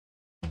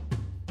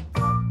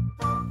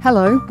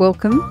Hello,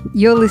 welcome.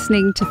 You're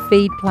listening to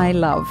Feed, Play,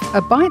 Love,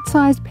 a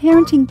bite-sized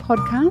parenting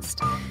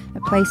podcast, a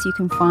place you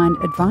can find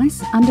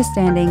advice,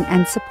 understanding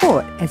and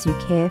support as you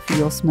care for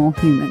your small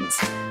humans.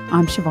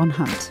 I'm Siobhan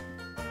Hunt.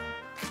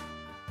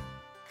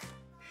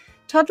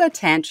 Toddler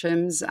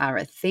tantrums are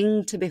a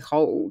thing to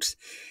behold.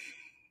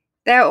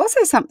 They're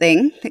also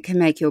something that can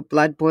make your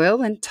blood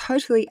boil and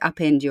totally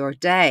upend your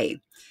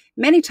day.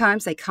 Many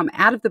times they come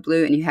out of the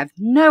blue and you have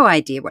no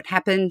idea what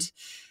happened.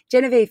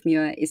 Genevieve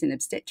Muir is an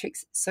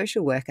obstetrics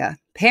social worker,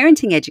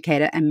 parenting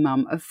educator and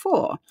mum of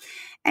 4.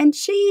 And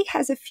she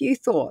has a few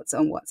thoughts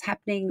on what's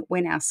happening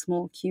when our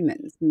small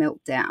humans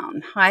melt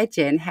down. Hi,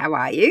 Jen. How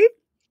are you?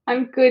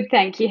 I'm good,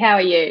 thank you. How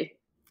are you?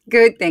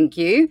 Good, thank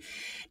you.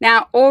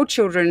 Now, all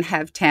children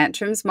have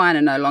tantrums. Mine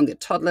are no longer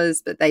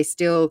toddlers, but they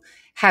still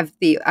have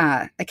the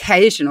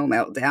occasional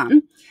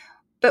meltdown.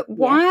 But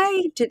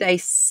why do they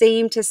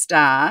seem to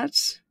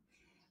start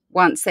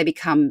once they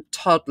become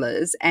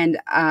toddlers and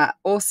are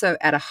also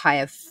at a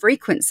higher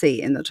frequency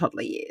in the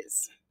toddler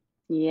years?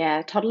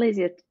 Yeah, toddlers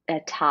are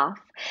tough.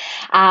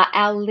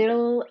 Our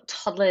little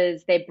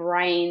toddlers, their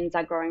brains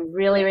are growing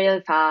really,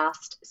 really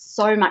fast.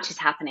 So much is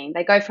happening.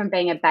 They go from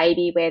being a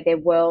baby where their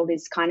world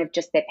is kind of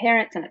just their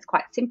parents and it's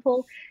quite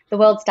simple. The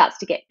world starts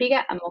to get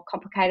bigger and more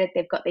complicated.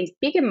 They've got these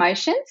big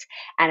emotions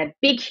and a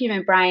big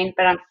human brain,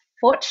 but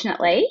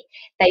unfortunately,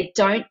 they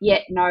don't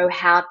yet know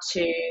how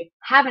to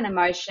have an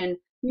emotion,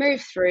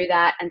 move through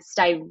that and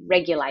stay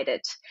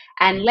regulated.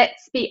 And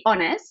let's be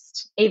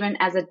honest, even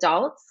as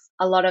adults,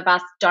 a lot of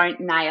us don't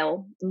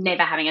nail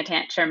never having a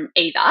tantrum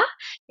either.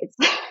 It's,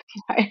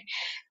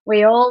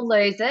 we all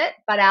lose it,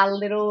 but our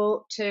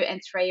little 2 and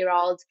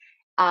 3-year-olds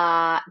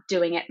are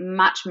doing it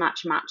much,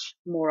 much, much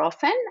more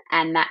often,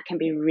 and that can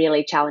be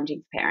really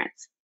challenging for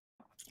parents.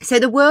 So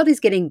the world is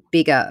getting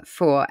bigger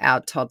for our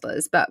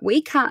toddlers, but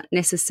we can't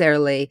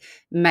necessarily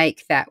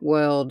make that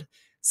world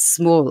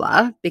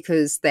smaller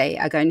because they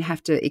are going to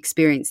have to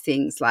experience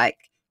things like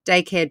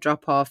daycare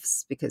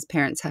drop-offs because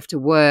parents have to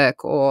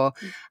work or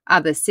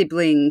other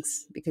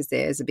siblings because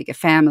there's a bigger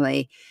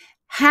family.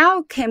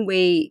 How can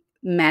we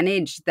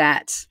manage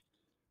that,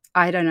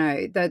 I don't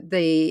know,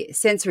 the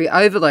sensory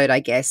overload, I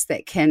guess,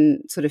 that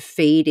can sort of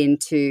feed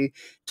into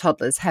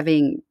toddlers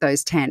having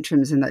those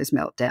tantrums and those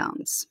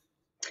meltdowns?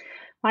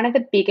 One of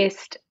the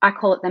biggest, I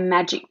call it the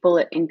magic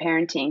bullet in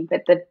parenting,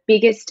 but the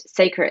biggest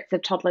secrets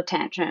of toddler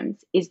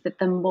tantrums is that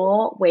the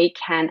more we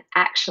can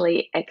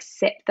actually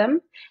accept them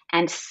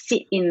and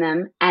sit in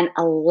them and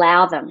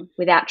allow them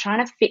without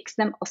trying to fix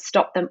them or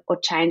stop them or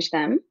change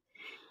them,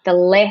 the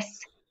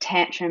less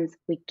tantrums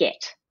we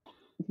get.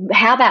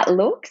 How that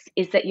looks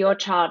is that your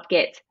child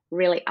gets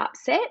really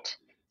upset.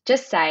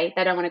 Just say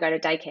they don't want to go to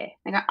daycare.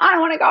 They go, I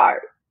don't want to go. I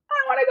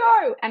don't want to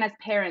go. And as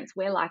parents,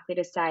 we're likely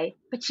to say,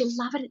 but you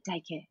love it at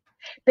daycare.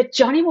 But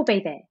Johnny will be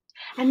there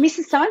and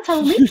Mrs. So-and-so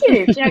will miss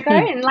you, go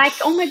and like,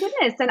 oh my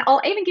goodness. And I'll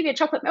even give you a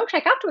chocolate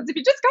milkshake afterwards if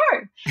you just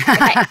go.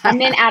 Okay.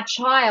 And then our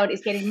child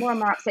is getting more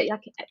and more upset.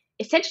 Like,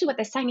 essentially what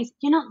they're saying is,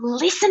 you're not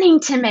listening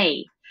to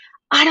me.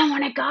 I don't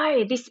want to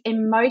go. This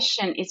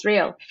emotion is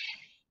real.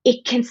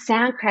 It can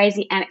sound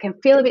crazy and it can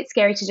feel a bit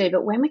scary to do,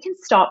 but when we can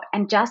stop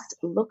and just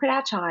look at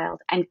our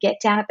child and get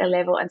down at their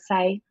level and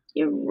say,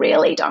 you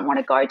really don't want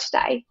to go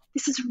today.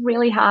 This is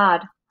really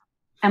hard.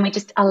 And we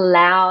just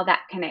allow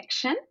that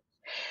connection.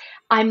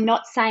 I'm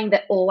not saying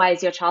that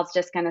always your child's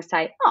just going to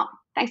say, oh,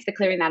 thanks for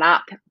clearing that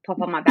up,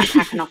 pop on my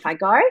backpack and off I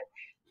go.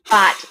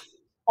 But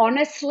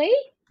honestly,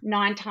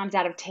 9 times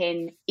out of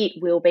 10, it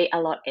will be a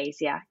lot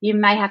easier. You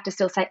may have to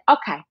still say,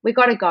 okay, we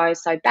got to go.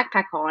 So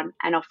backpack on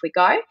and off we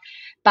go.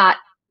 But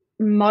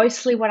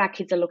mostly what our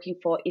kids are looking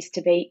for is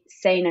to be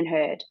seen and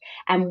heard.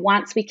 And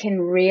once we can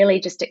really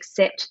just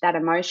accept that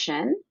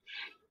emotion,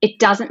 it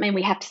doesn't mean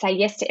we have to say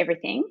yes to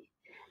everything.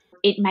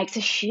 It makes a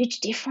huge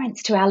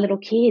difference to our little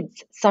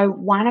kids. So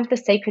one of the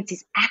secrets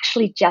is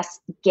actually just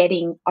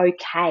getting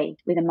okay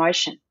with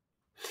emotion.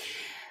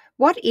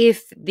 What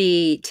if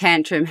the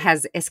tantrum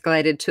has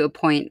escalated to a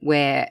point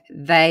where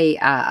they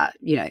are,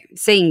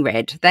 seeing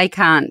red? They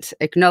can't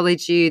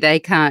acknowledge you. They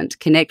can't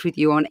connect with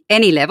you on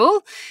any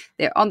level.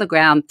 They're on the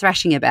ground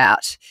thrashing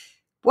about.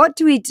 What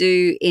do we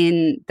do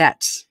in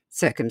that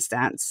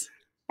circumstance?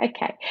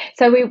 Okay.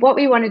 So what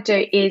we want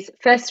to do is,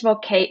 first of all,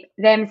 keep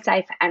them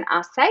safe and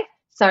us safe.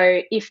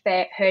 So if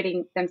they're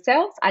hurting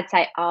themselves, I'd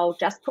say, I'll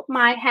just put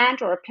my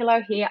hand or a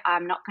pillow here.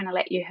 I'm not going to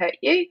let you hurt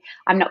you.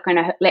 I'm not going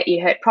to let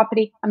you hurt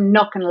property. I'm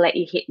not going to let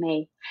you hit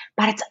me.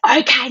 But it's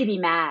okay to be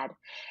mad.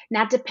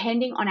 Now,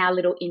 depending on our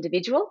little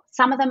individual,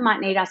 some of them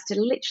might need us to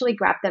literally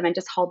grab them and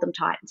just hold them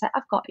tight and say,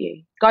 I've got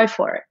you. Go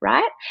for it,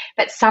 right?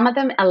 But some of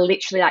them are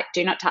literally like,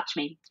 do not touch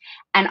me.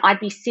 And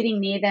I'd be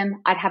sitting near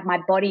them. I'd have my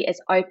body as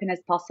open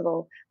as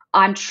possible.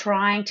 I'm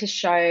trying to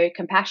show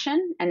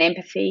compassion and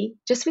empathy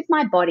just with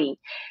my body,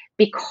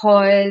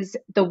 because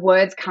the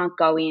words can't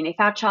go in. If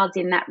our child's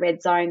in that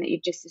red zone that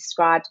you've just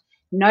described,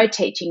 no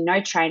teaching,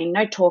 no training,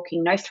 no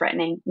talking, no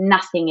threatening,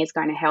 nothing is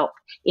going to help.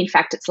 In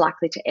fact, it's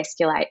likely to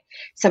escalate.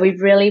 So we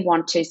really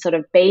want to sort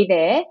of be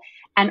there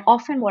And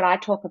often what I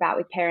talk about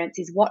with parents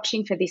is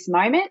watching for this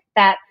moment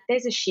that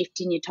there's a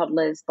shift in your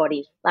toddler's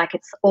body. Like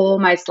it's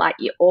almost like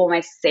you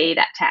almost see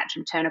that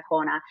tantrum turn a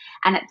corner.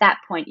 And at that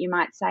point, you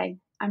might say,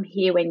 I'm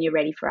here when you're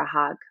ready for a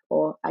hug,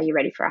 or are you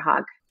ready for a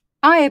hug?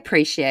 I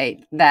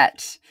appreciate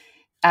that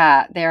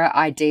there are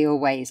ideal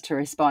ways to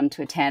respond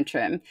to a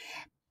tantrum,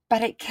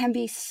 but it can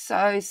be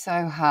so,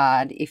 so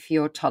hard if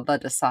your toddler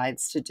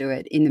decides to do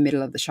it in the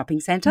middle of the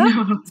shopping centre.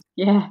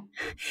 Yeah.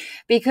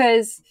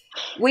 Because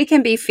we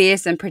can be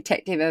fierce and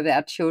protective of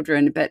our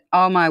children, but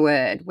oh my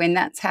word, when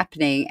that's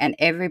happening and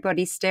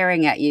everybody's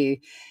staring at you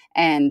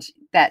and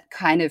that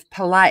kind of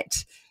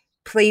polite,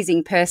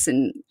 pleasing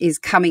person is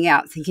coming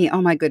out thinking,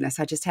 oh my goodness,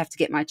 I just have to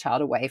get my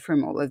child away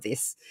from all of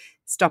this.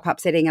 Stop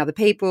upsetting other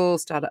people,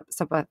 stop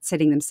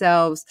upsetting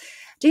themselves.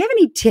 Do you have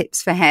any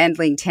tips for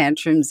handling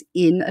tantrums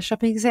in a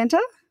shopping centre?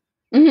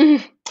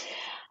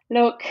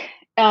 Look,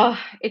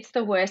 it's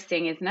the worst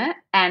thing, isn't it?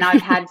 And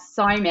I've had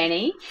so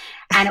many.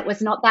 And it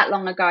was not that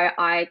long ago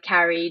I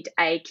carried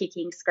a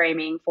kicking,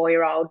 screaming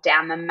 4-year-old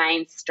down the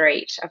main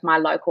street of my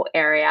local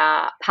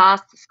area,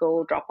 past the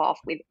school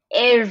drop-off with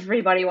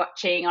everybody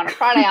watching on a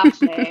Friday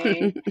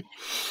afternoon.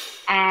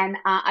 And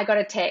I got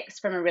a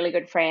text from a really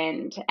good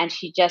friend, and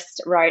she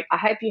just wrote, I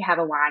hope you have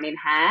a wine in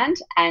hand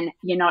and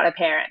you're not a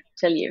parent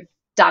till you've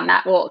done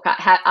that walk.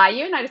 Are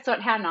you? And I just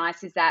thought, how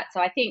nice is that? So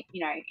I think,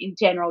 in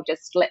general,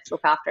 just let's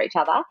look after each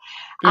other.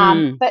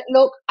 But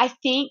look, I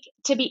think,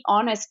 to be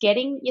honest,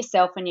 getting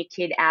yourself and your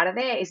kid out of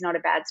there is not a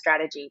bad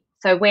strategy.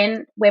 So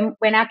when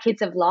our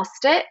kids have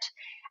lost it,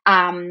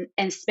 and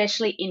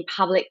especially in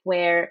public,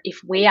 where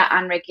if we are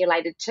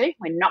unregulated too,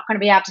 we're not going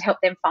to be able to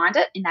help them find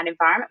it in that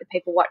environment with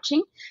people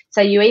watching. So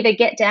you either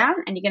get down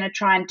and you're going to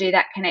try and do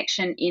that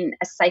connection in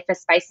a safer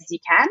space as you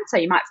can. So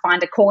you might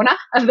find a corner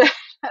of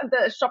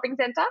the shopping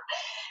centre.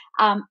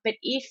 But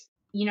if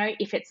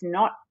it's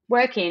not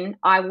working,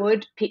 I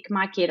would pick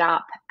my kid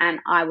up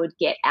and I would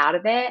get out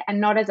of there, and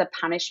not as a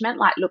punishment,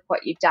 like, look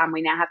what you've done,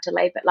 we now have to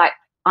leave, but like,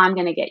 I'm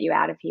going to get you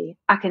out of here.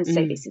 I can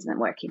see this isn't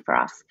working for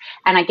us.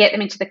 And I get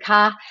them into the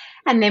car,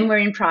 and then we're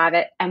in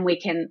private and we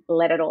can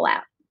let it all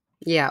out.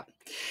 Yeah.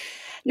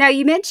 Now,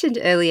 you mentioned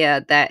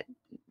earlier that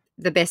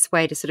the best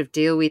way to sort of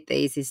deal with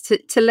these is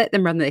to let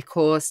them run their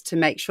course, to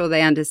make sure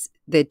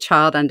the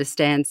child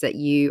understands that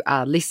you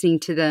are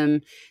listening to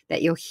them,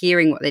 that you're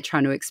hearing what they're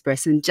trying to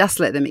express, and just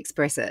let them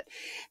express it.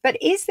 But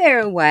is there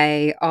a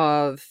way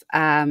of,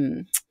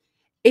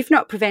 if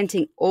not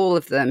preventing all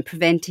of them,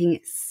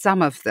 preventing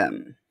some of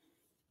them?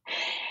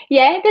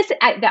 Yeah,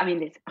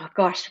 oh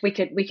gosh, we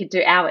could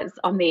do hours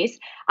on this.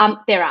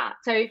 There are.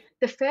 So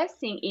the first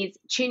thing is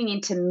tuning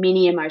into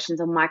mini emotions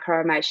or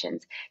micro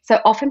emotions. So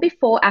often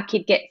before our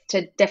kid gets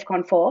to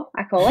DEFCON 4,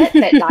 I call it,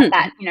 but like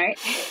that,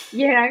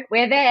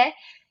 we're there.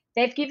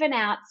 They've given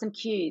out some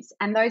cues,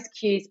 and those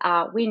cues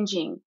are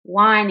whinging,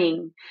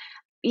 whining,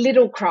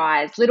 little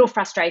cries, little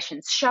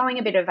frustrations, showing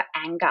a bit of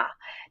anger.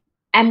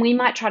 And we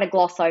might try to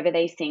gloss over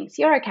these things.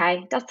 You're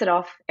okay, dust it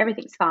off,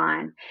 everything's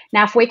fine.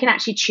 Now, if we can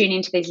actually tune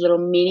into these little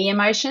mini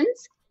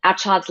emotions, our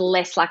child's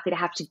less likely to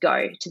have to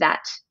go to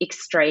that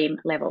extreme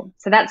level.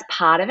 So that's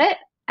part of it.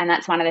 And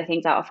that's one of the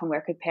things I often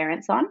work with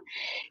parents on.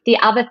 The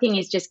other thing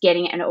is just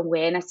getting an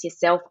awareness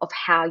yourself of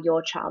how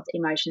your child's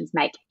emotions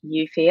make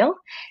you feel.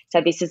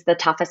 So this is the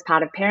toughest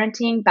part of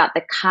parenting, but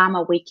the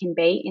calmer we can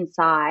be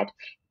inside,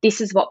 this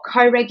is what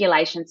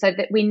co-regulation, so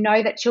that we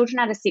know that children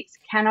under 6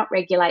 cannot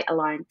regulate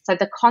alone. So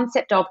the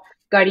concept of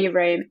go to your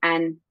room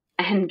and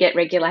get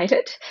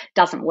regulated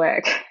doesn't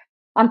work,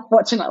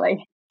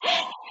 unfortunately.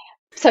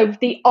 So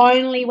the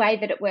only way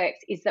that it works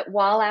is that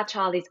while our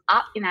child is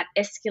up in that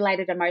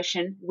escalated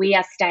emotion, we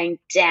are staying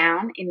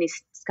down in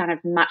this kind of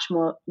much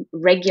more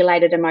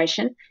regulated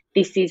emotion.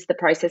 This is the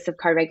process of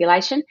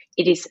co-regulation.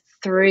 It is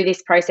through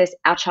this process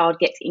our child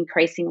gets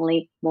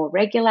increasingly more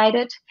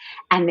regulated,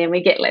 and then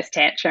we get less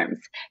tantrums.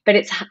 But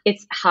it's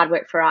hard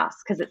work for us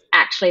because it's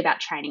actually about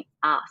training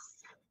us.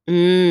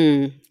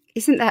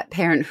 Isn't that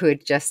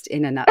parenthood just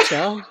in a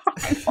nutshell?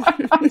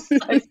 I'm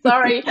so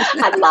sorry.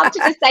 I'd love to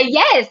just say,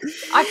 yes,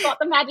 I've got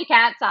the magic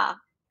answer.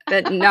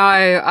 But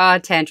no,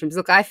 tantrums.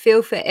 Look, I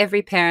feel for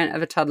every parent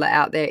of a toddler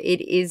out there. It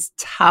is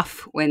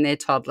tough when they're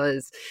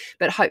toddlers,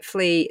 but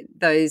hopefully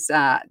those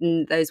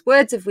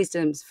words of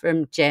wisdom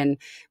from Jen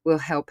will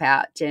help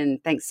out. Jen,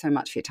 thanks so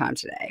much for your time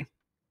today.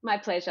 My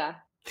pleasure.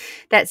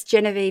 That's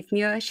Genevieve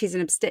Muir. She's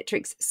an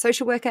obstetrics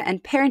social worker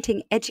and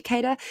parenting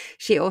educator.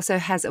 She also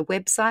has a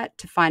website.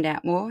 To find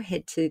out more,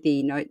 head to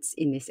the notes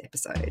in this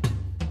episode.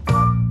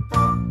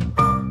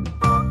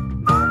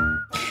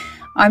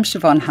 I'm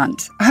Siobhan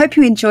Hunt. I hope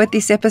you enjoyed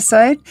this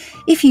episode.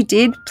 If you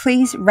did,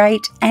 please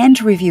rate and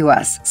review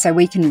us so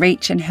we can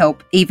reach and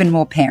help even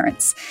more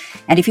parents.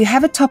 And if you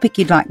have a topic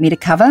you'd like me to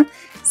cover,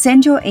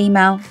 send your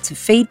email to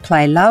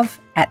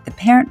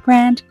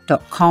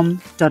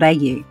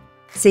feedplaylove@theparentbrand.com.au.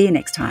 See you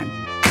next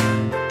time.